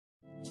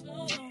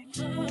Hey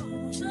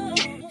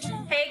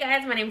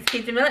guys, my name is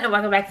pt2 and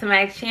welcome back to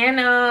my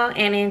channel.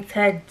 And in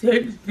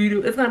today's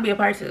video, it's gonna be a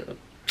part two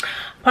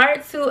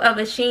of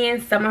a SHEIN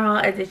Summer Haul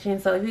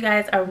Edition. So if you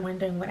guys are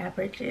wondering what I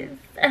purchased,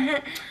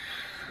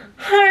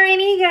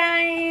 alrighty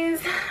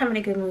guys, I'm in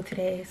a good mood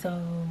today,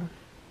 so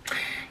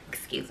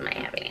excuse my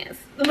happiness.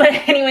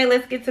 But anyway,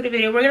 let's get to the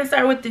video. We're gonna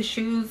start with the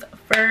shoes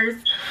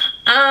first.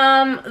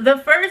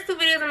 The first two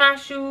videos of my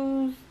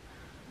shoes,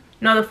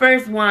 no, the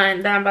first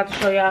one that I'm about to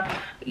show y'all,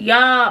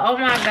 oh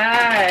my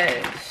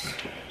gosh,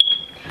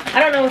 I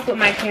don't know what's with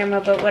my camera,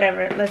 but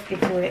whatever, let's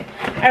get to it.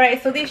 All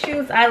right, so these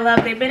shoes I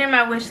love. They've been in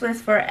my wish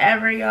list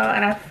forever, y'all,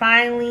 and I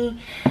finally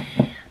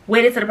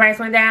waited till the price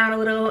went down a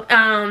little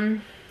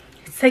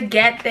to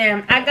get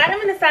them. I got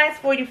them in a size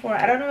 44.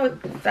 I don't know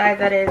what size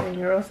that is in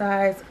Euro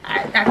size.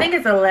 I think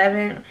it's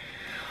 11,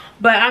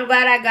 but I'm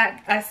glad I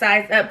got a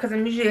size up because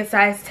I'm usually a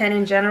size 10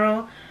 in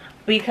general.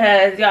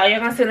 Because y'all, you're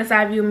gonna see the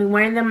side view of me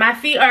wearing them. My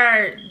feet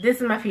are,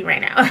 this is my feet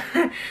right now.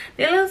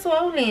 They're a little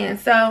swollen,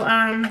 so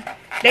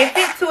they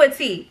fit to a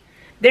T.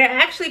 They're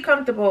actually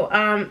comfortable.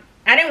 I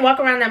didn't walk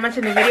around that much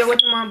in the video with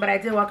them on, but I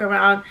did walk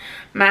around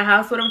my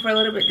house with them for a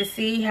little bit to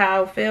see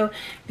how I feel.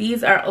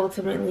 These are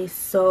ultimately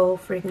so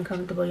freaking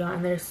comfortable, y'all,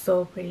 and they're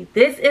so pretty.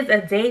 This is a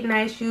date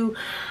night shoe,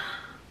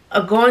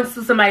 a going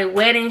to somebody's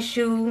wedding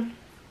shoe,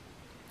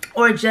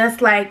 or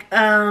just like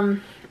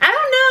I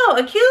don't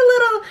know, a cute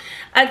little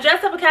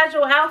dress up a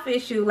casual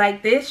outfit shoe.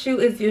 Like, this shoe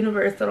is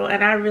universal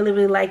and I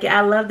really like it.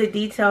 I love the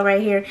detail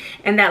right here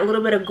and that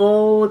little bit of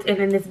gold and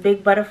then this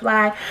big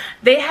butterfly.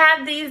 They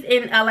have these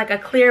in like a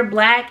clear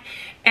black,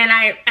 and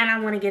I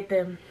want to get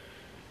them.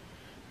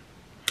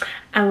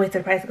 I'm waiting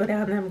till the price to go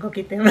down and I'm gonna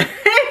get them.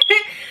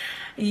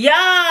 Y'all,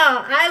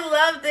 I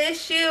love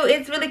this shoe.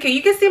 It's really cute.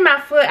 You can see my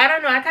foot. I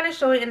don't know, I kind of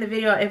show it in the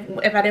video.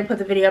 If I didn't put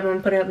the video up, I'm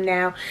gonna put it up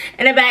now.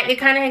 In the back, it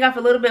kind of hang off a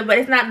little bit, but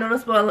it's not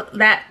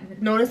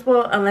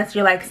noticeable unless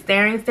you're like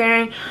staring.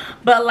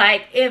 But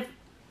like, if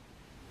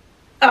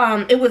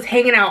it was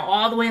hanging out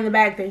all the way in the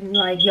back, then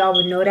like y'all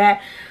would know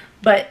that.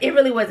 But it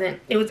really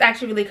wasn't. It was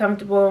actually really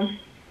comfortable.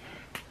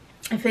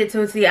 It fit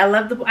to a T. I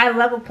love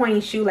a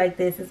pointy shoe like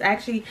this. It's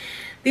actually,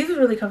 these are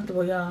really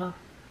comfortable, y'all.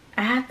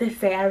 I have to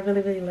say, I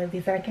really love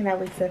these. I cannot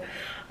wait to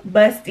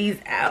bust these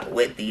out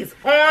with these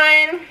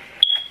on.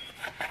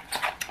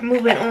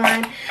 Moving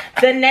on.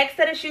 The next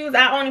set of shoes,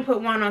 I only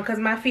put one on because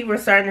my feet were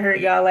starting to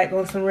hurt, y'all, like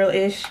on some real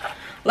ish.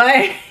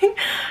 Like,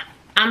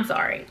 I'm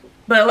sorry.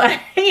 But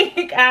like,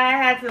 I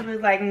had to be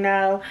like,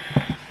 no.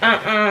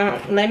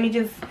 Let me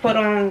just put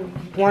on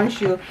one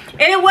shoe.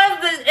 And it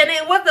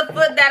was the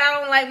foot that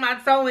I don't like my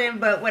toe in,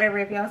 but whatever,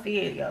 if y'all see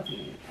it, y'all see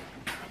it.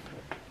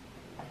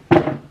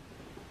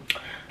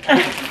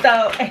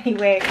 So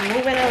anyway,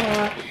 moving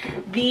along,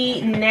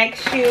 the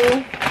next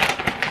shoe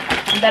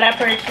that I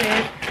purchased,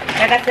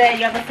 like I said,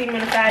 y'all can see me on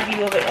the side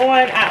view of it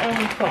on. I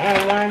only put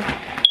on one.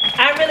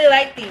 I really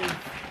like these.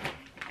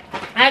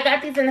 I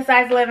got these in a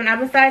size 11. I've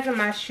been sizing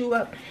my shoe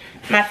up,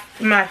 my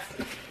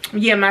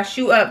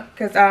shoe up,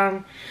 because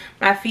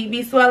my feet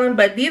be swelling.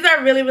 But these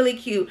are really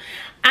cute.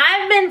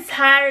 I've been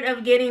tired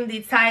of getting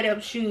the tied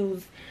up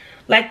shoes,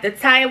 like the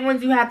tied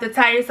ones you have to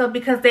tie yourself,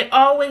 because they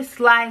always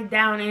slide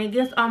down and it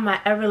gets on my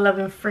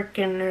ever-loving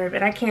freaking nerve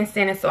and I can't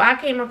stand it. So I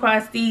came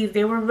across these.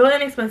 They were really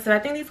inexpensive. I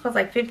think these cost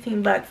like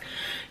 15 bucks.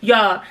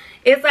 Y'all,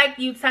 it's like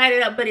you tied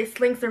it up but it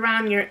slinks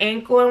around your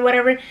ankle and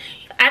whatever.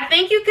 I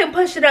think you can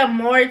push it up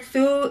more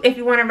too if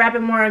you want to wrap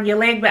it more on your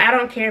leg, but I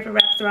don't care if it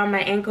wraps around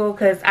my ankle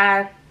because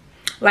I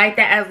like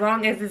that, as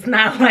long as it's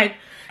not like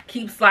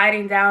keep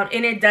sliding down.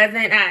 And it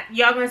doesn't.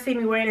 Y'all gonna see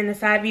me wearing it in the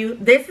side view.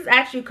 This is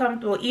actually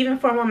comfortable even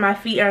for when my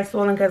feet are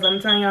swollen, because I'm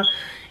telling y'all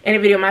in the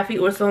video my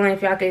feet were swollen.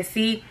 If y'all can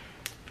see,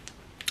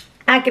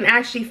 I can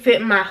actually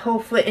fit my whole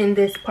foot in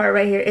this part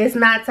right here. It's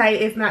not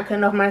tight, it's not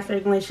cutting off my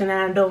circulation,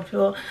 and I don't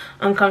feel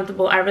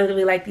uncomfortable. I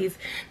really like these.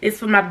 This is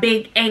for my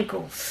big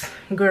ankles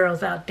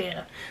girls out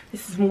there.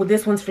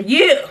 This one's for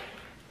you,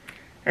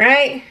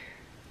 right?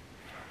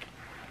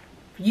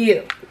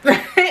 You.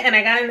 And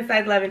I got it in a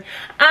size 11.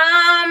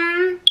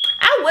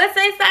 I would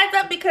say size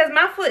up because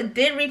my foot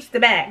did reach the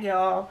back,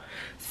 y'all.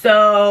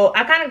 So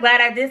I'm kind of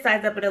glad I did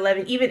size up at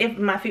 11, even if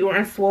my feet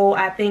weren't swole.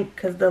 I think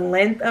because the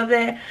length of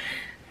it,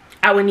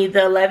 I would need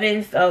the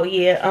 11. So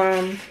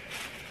yeah,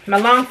 my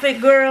long foot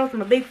girls,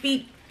 my big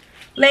feet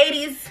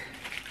ladies,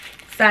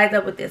 size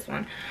up with this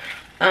one,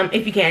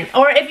 if you can.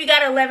 Or if you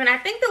got 11, I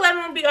think the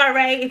 11 would be all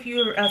right if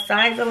you're a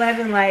size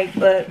 11, like,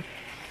 but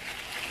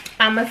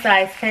I'm a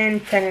size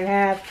 10, 10 and a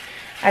half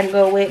I can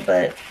go with,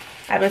 but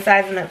I've been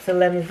sizing up to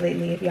 11s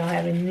lately, if y'all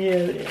haven't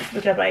noticed,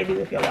 which I probably do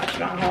if y'all watch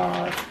my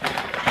hauls.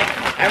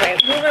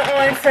 Alright, moving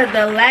on to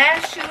the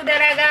last shoe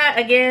that I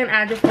got. Again,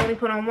 I just only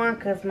put on one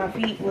because my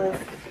feet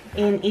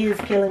is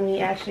killing me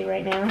actually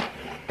right now.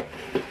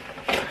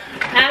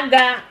 I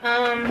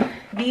got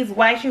these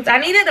white shoes. I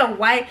needed a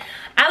white.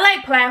 I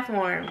like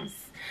platforms.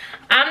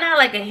 I'm not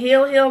like a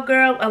heel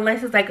girl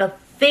unless it's like a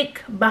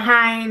thick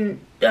behind,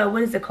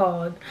 what is it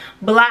called?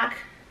 Block.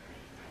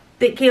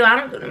 Thick heel. I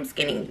don't do them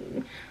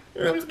skinny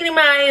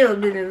behind heels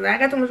business. I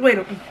got too much weight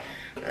on me.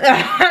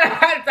 I don't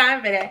have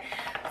time for that.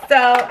 So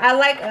I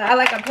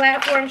like a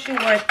platform shoe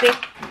or a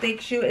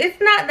thick shoe.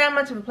 It's not that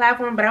much of a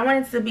platform, but I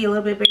want it to be a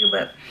little bit bigger.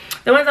 But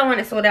the ones I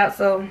wanted sold out,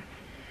 so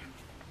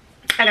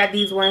I got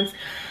these ones.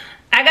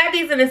 I got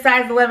these in a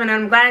size 11.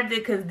 I'm glad I did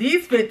because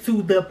these fit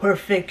to the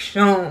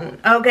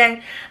perfection.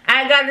 Okay,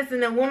 I got this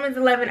in the women's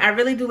 11. I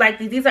really do like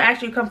these. These are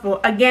actually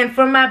comfortable. Again,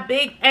 for my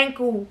big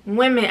ankle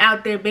women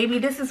out there, baby,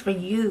 this is for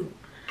you.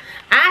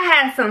 I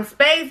have some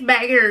space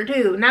back here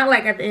too. Not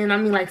like at the end, I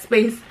mean like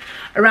space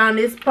around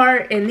this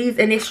part and these,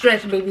 and it's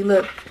stretched, baby.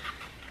 Look,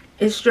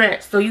 it's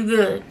stretched, so you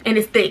good. And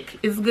it's thick.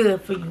 It's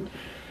good for you.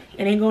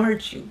 It ain't gonna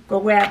hurt you.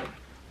 Go grab them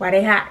while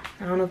they hot.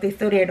 I don't know if they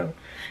still there though,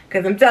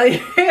 because I'm telling you,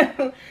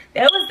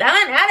 they was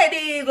selling out of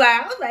these. Like,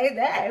 I was like,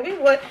 that we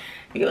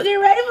get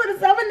ready for the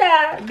summer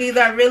now. These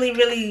are really,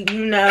 really,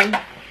 you know,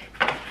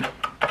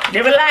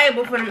 they're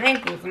reliable for them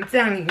ankles. I'm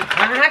telling you.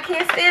 I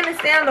can't stand the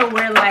sandal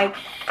where like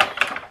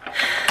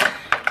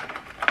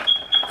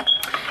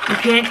you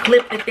can't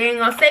clip the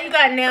thing on. Say you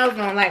got nails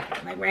on, like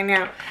right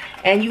now,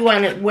 and you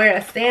want to wear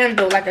a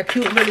sandal, like a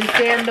cute little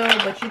sandal,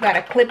 but you got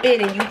to clip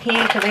it and you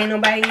can't because ain't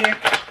nobody here.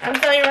 I'm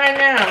telling you right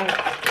now,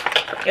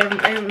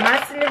 if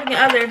my significant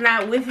other is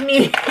not with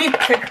me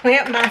to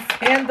clamp my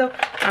sandal,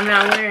 I'm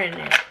not wearing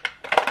it.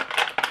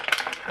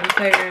 I'm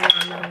telling you right now,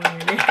 I'm not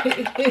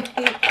wearing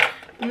it.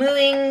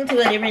 Moving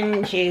to a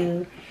different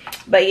shoe.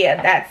 But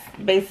yeah, that's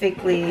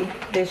basically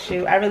this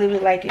shoe. I really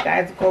like it,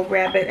 guys. Go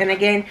grab it. And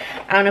again,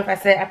 I don't know if I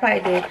said, I probably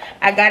did.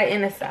 I got it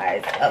in a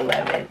size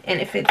 11 and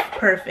it fits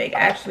perfect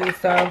actually.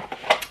 So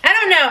I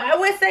don't know. I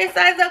would say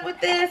size up with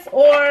this,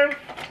 or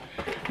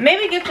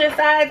maybe get your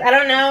size. I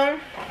don't know.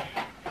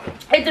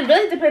 It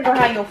really depends on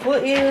how your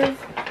foot is.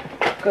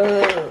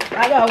 Cause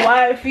I got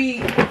wide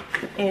feet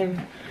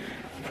and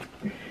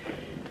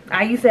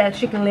I used to have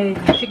chicken legs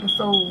and chicken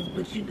soles,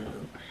 but you know,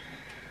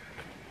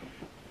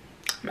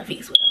 my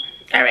feet swell.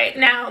 All right,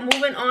 now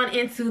moving on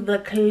into the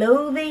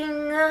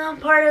clothing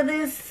part of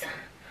this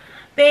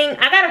thing.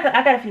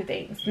 I got a few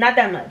things, not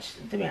that much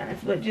to be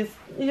honest, but just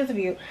a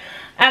few.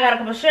 I got a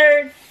couple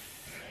shirts,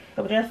 a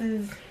couple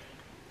dresses,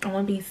 a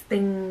one piece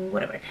thing,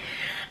 whatever.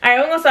 All right,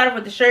 we're gonna start off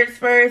with the shirts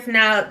first.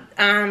 Now,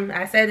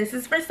 I said this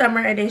is for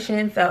summer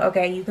edition, so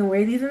okay, you can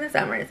wear these in the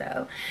summer.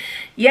 So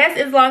yes,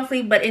 it's long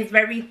sleeve, but it's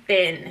very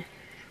thin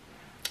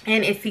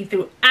and it's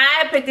see-through.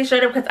 I picked this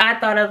shirt up because I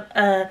thought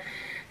of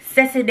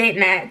sexy date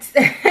nights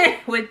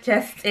with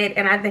Justin,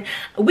 and I think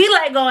we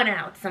like going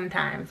out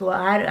sometimes. Well,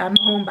 I'm a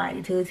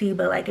homebody to a T,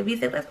 but like if he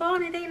said let's go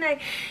on a date night,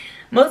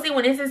 mostly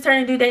when it's his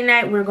turn to do date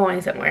night, we're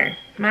going somewhere.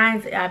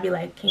 Mine's, I'll be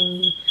like, can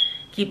you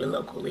keep it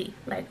locally,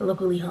 like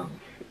locally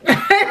home?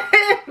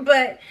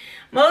 But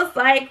most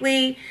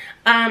likely,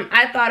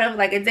 I thought of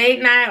like a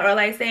date night, or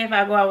like say if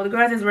I go out with the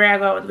girls, this is where I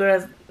go out with the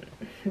girls.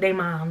 They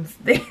moms,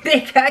 they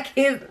got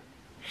kids,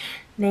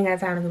 they ain't got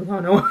time to go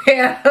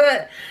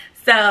nowhere.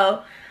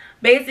 So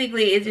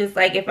basically, it's just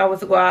like if I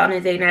was to go out on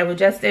a date night with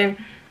Justin.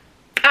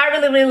 I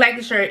really like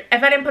the shirt.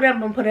 If I didn't put it up,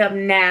 I'm gonna put it up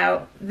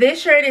now.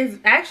 This shirt is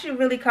actually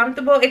really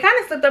comfortable. It kind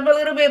of slipped up a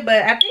little bit,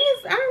 but I think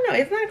it's, I don't know,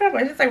 it's not comfortable.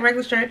 It's just like a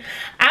regular shirt.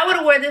 I would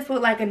have worn this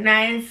with like a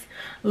nice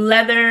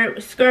leather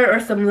skirt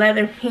or some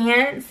leather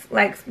pants,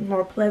 like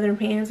more pleather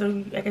pants, or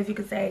I guess you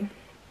could say.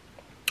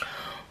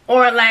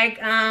 Or like,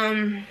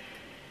 I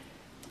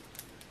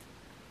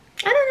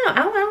don't know.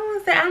 I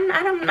want to say I'm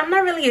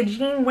not really a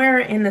jean wearer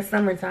in the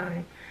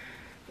summertime.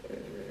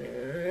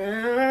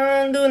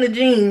 I'm doing the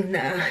jeans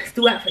now. It's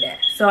too hot for that.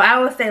 So I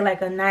would say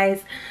like a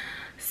nice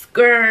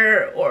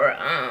skirt or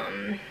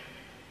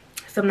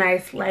some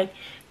nice like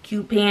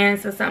cute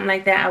pants or something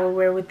like that I would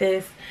wear with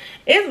this.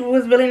 It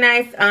was really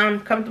nice,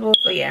 comfortable.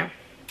 So yeah,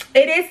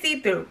 it is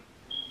see-through,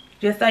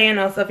 just so you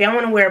know. So if y'all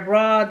want to wear a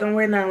bra, don't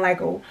wear nothing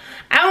like a,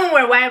 I won't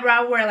wear a white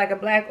bra. I wear like a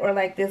black or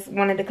like this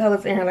one of the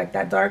colors in here, like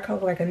that dark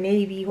color, like a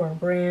navy or a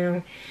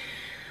brown.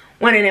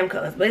 One of them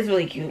colors, but it's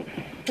really cute.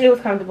 It was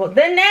comfortable.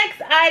 The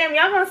next item,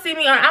 y'all gonna see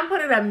me on, I'm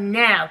putting it up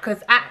now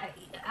because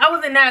I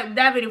was in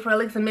that video for at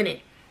least a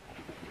minute.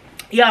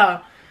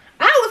 Y'all,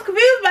 I was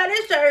confused by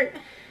this shirt.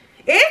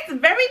 It's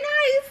very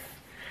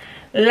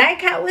nice.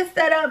 Like how it's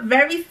set up,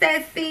 very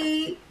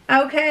sexy.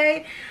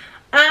 Okay.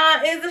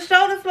 Is the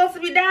shoulder supposed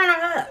to be down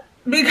or up?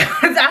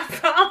 Because I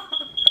saw,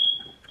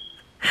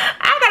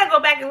 I gotta go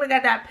back and look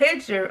at that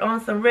picture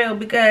on some real,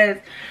 because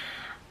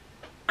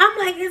I'm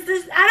like, is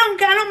this, I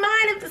don't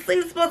mind if the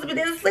sleeve's supposed to be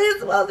down. The sleeve's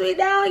supposed to be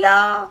down,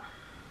 y'all.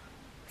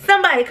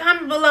 Somebody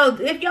comment below.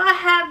 If y'all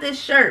have this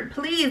shirt,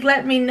 please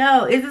let me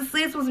know. Is the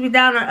sleeve supposed to be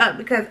down or up?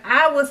 Because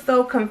I was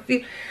so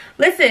confused.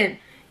 Listen,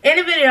 in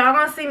the video, y'all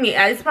gonna see me.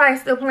 It's probably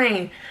still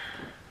playing.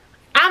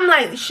 I'm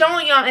like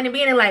showing y'all in the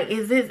beginning, like,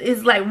 is this,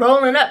 is like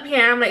rolling up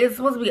here. I'm like, it's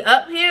supposed to be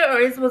up here, or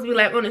it's supposed to be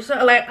like on the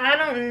shoulder. Like, I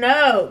don't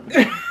know.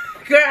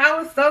 Girl,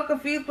 I was so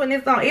confused putting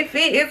this on. It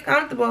fit, it's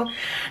comfortable.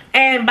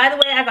 And by the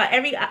way, I got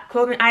every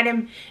clothing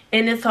item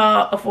in this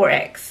haul a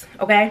 4X,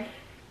 okay?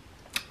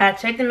 I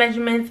checked the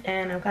measurements,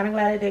 and I'm kind of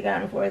glad I did got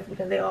them 4X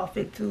because they all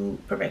fit to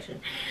perfection,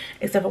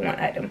 except for one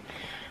item.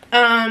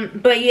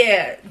 But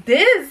yeah,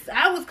 this,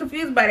 I was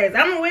confused by this.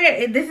 I'm gonna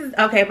wear it. This is,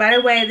 okay, by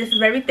the way, this is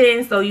very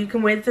thin, so you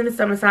can wear this in the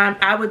summertime.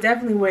 I would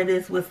definitely wear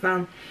this with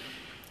some,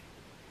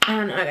 I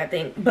don't know, I gotta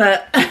think.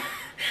 But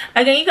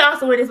again, you can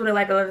also wear this with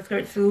like a leather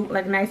skirt suit,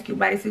 like a nice cute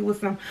bodysuit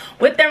with them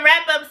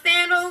wrap up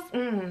sandals.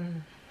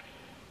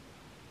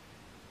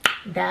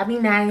 That'd be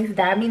nice,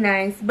 that'd be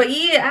nice. But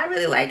yeah, I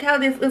really like how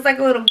this, it's like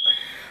a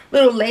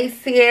little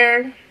lace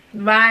here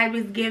vibe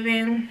is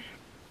giving.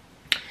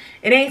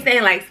 It ain't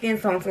saying like skin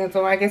tone,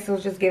 so I guess it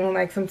was just giving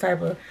like some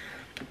type of,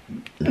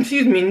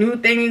 excuse me, new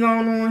thingy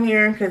going on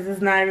here, because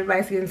it's not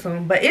everybody's skin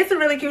tone. But it's a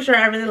really cute shirt.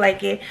 I really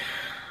like it.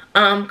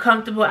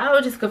 Comfortable. I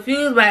was just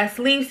confused by a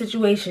sleeve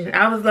situation.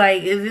 I was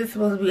like, is this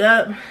supposed to be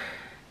up,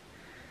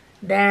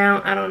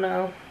 down? I don't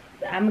know.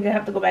 I'm gonna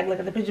have to go back and look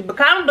at the picture. But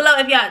comment below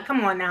if y'all,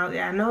 come on now.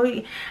 Yeah, I know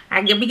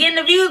I be getting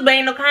the views, but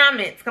ain't no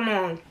comments. Come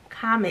on,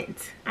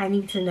 comment. I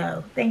need to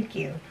know. Thank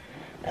you.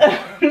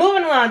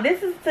 Moving along.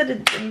 This is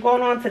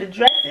going on to the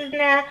dresses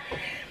now.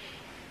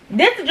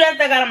 This is the dress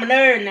that got on my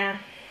nerve now.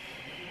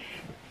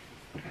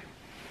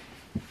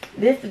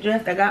 This is the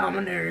dress that got on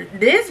my nerve.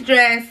 This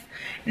dress,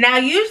 now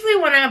usually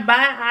when I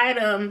buy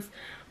items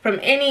from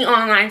any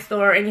online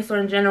store or any store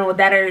in general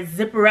that are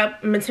zipper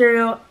up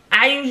material,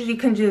 I usually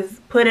can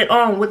just put it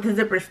on with the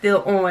zipper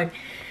still on,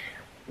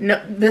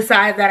 the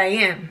size that I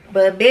am.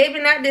 But baby,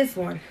 not this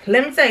one.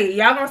 Let me tell you,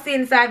 y'all gonna see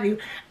in the side view,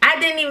 I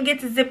didn't even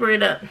get to zipper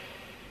it up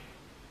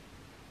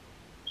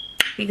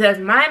because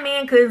my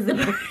man couldn't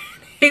zipper it.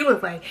 He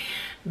was like,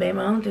 babe,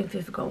 I don't think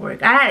this is gonna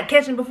work. I had to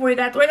catch him before he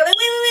got to work. I was like,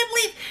 wait,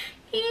 please.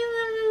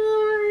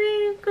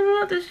 He's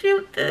about to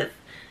shoot this.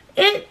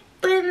 It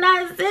did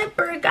not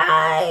zipper,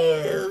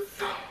 guys.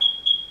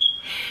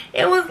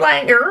 It was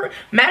like,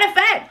 matter of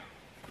fact,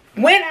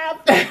 when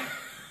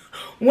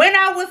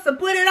I was to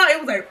put it on, it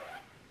was like,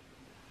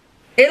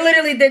 it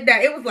literally did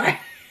that. It was like,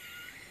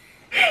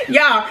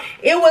 y'all,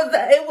 it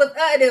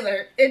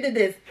did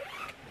this.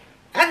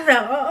 I said,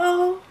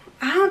 uh-oh,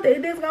 I don't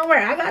think this gonna work.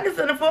 I got this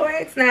in the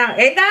 4X now.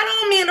 It got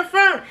on me in the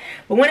front,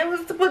 but when it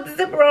was to put the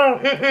zipper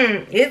on,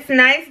 it's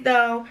nice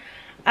though.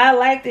 I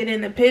liked it in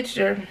the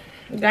picture.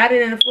 Got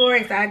it in the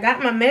 4X. I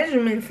got my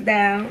measurements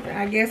down.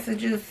 I guess it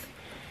just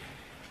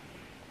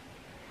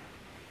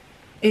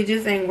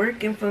ain't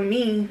working for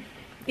me.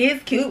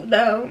 It's cute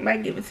though.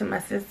 Might give it to my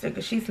sister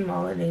because she's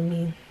smaller than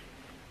me.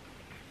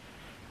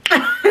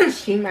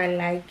 She might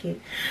like it.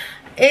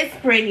 It's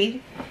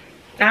pretty.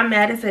 I'm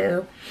mad as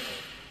hell.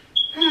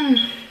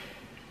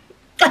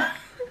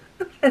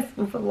 Let's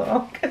move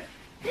along.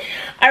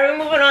 Alright, we're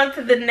moving on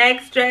to the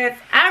next dress.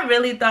 I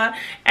really thought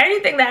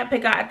anything that I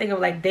pick out, I think of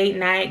like date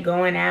night,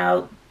 going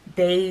out,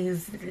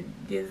 days,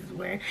 just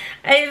wear.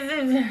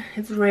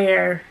 It's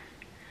rare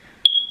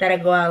that I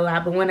go out a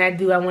lot, but when I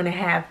do, I want to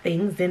have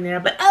things in there.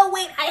 But oh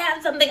wait, I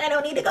have something, I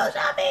don't need to go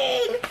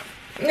shopping.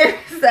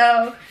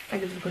 So I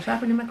can just go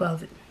shopping in my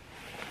closet.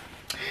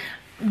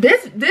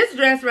 This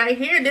dress right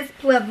here, this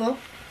pleather,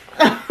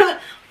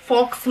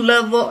 fox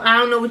leather, I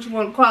don't know what you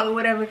want to call it,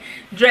 whatever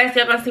dress,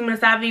 y'all gonna see me in the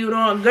side view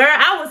on. Girl,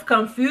 I was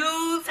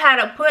confused how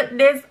to put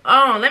this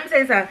on. Let me tell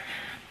you something.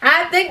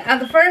 I think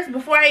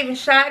before I even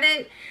shot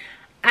it,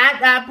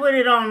 I put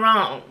it on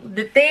wrong.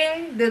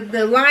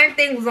 The line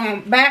thing was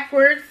on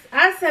backwards.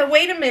 I said,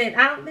 wait a minute,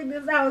 I don't think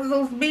this is how it's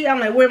supposed to be. I'm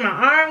like, where'd my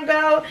arm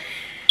go?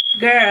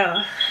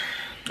 Girl,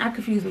 I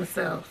confused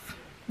myself.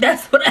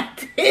 That's what I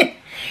did.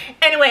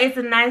 Anyway, it's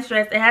a nice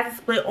dress. It has a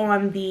split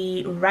on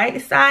the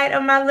right side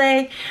of my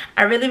leg.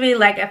 I really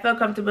like it. I felt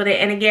comfortable there.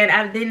 And again,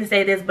 I didn't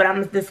say this, but I'm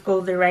going to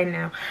disclose it right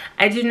now.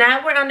 I do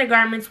not wear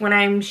undergarments when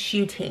I'm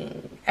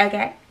shooting,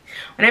 okay?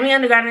 When I mean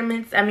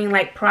undergarments, I mean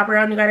like proper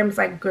undergarments,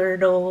 like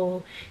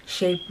girdle,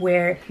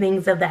 shapewear,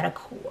 things of that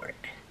accord,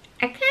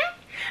 okay?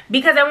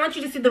 Because I want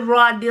you to see the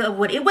raw deal of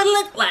what it would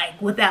look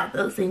like without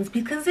those things.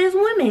 Because there's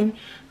women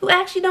who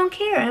actually don't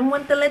care and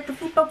want to let the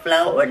fupa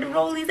flow or the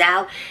rollies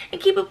out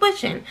and keep it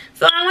pushing.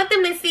 So I want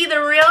them to see the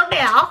real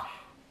deal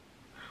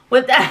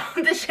without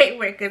the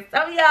shapewear. Because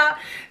some of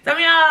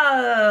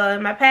y'all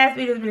in my past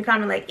videos been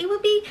commenting like, it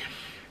would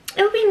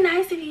be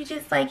nice if you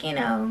just like, you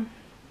know,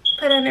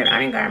 put under an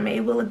undergarment.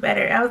 It will look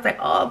better. I was like,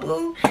 oh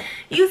boo,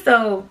 you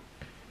so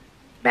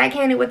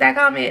backhanded with that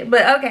comment.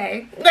 But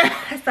okay.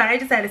 Sorry, I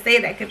just had to say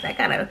that because that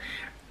kind of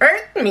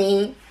irked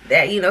me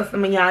that, you know,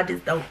 some of y'all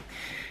just don't,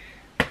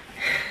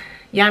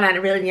 you're not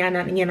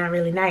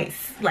really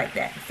nice like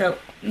that. So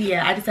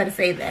yeah, I just had to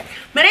say that.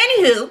 But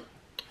anywho,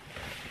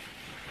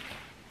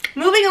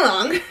 moving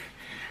along,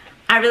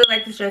 I really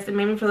like this dress. It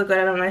made me feel good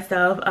about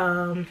myself.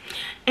 And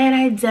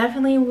I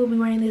definitely will be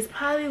wearing this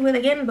probably with,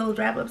 again, those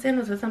wrap-up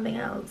sandals or something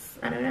else.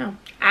 I don't know.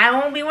 I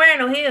won't be wearing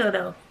no heel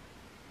though.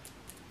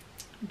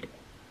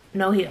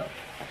 No heel.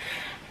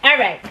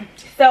 Alright,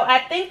 so I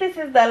think this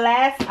is the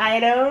last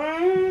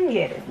item.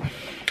 Yeah, it is.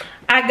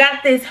 I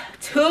got this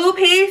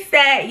two-piece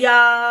set,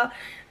 y'all.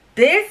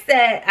 This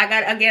set, I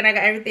got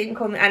everything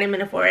including item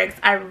in the 4X.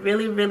 I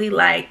really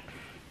like.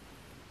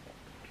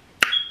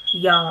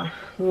 Y'all,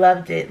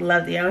 loved it.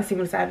 Y'all gonna see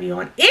my side view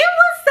on. It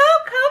was so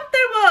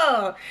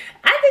comfortable.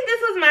 I think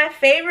this was my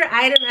favorite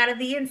item out of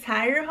the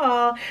entire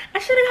haul. I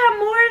should have got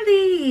more of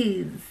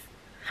these.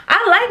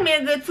 I like me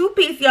a good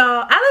two-piece,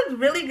 y'all. I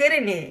looked really good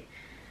in it.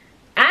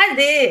 I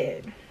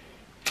did.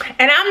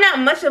 And I'm not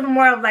much of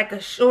more of like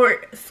a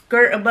short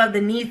skirt above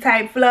the knee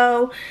type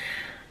flow.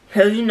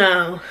 Because, you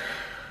know,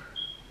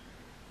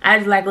 I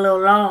just like a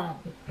little long.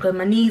 Because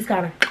my knees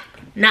kind of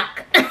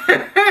knock.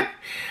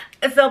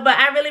 So, but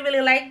I really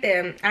like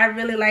them. I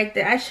really like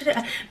them. I should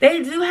have.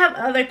 They do have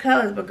other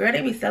colors, but girl, they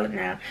be selling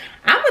now.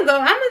 I'm gonna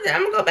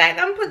go back.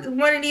 I'm gonna put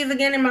one of these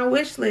again in my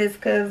wish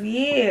list, cause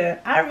yeah,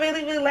 I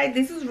really like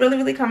this. Is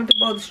really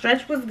comfortable. The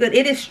stretch was good.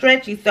 It is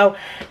stretchy, so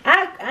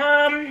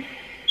I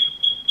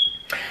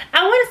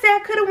want to say I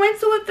could have went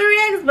to a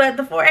 3X, but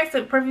the 4X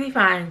is perfectly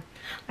fine.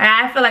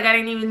 I feel like I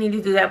didn't even need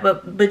to do that,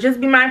 but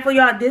just be mindful,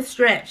 y'all. This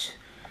stretch,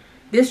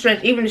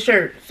 even the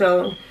shirt.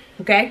 So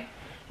okay.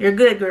 You're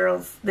good,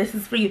 girls. This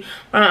is for you.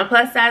 For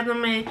plus size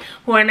women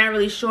who are not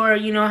really sure,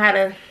 you know, how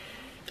to,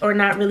 or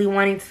not really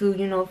wanting to,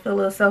 you know, feel a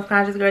little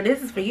self-conscious, girl,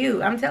 this is for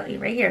you. I'm telling you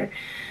right here.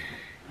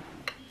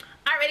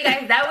 Alrighty,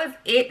 guys, that was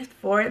it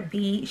for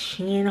the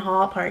SHEIN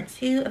haul part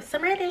 2 of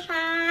Summer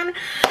Edition.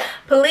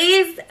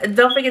 Please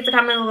don't forget to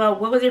comment below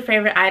what was your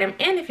favorite item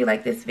and if you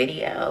like this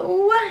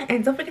video.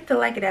 And don't forget to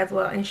like it as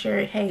well. And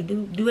share, hey,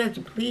 do as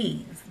you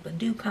please, but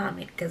do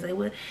comment, because it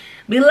would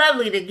be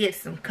lovely to get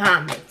some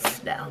comments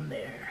down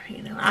there.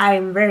 You know,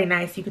 I'm very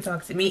nice. You can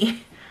talk to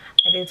me.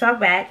 I can talk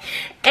back.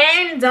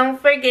 And don't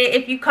forget,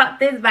 if you caught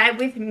this vibe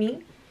with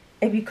me,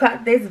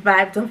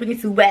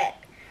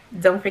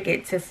 don't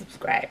forget to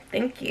subscribe.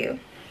 Thank you.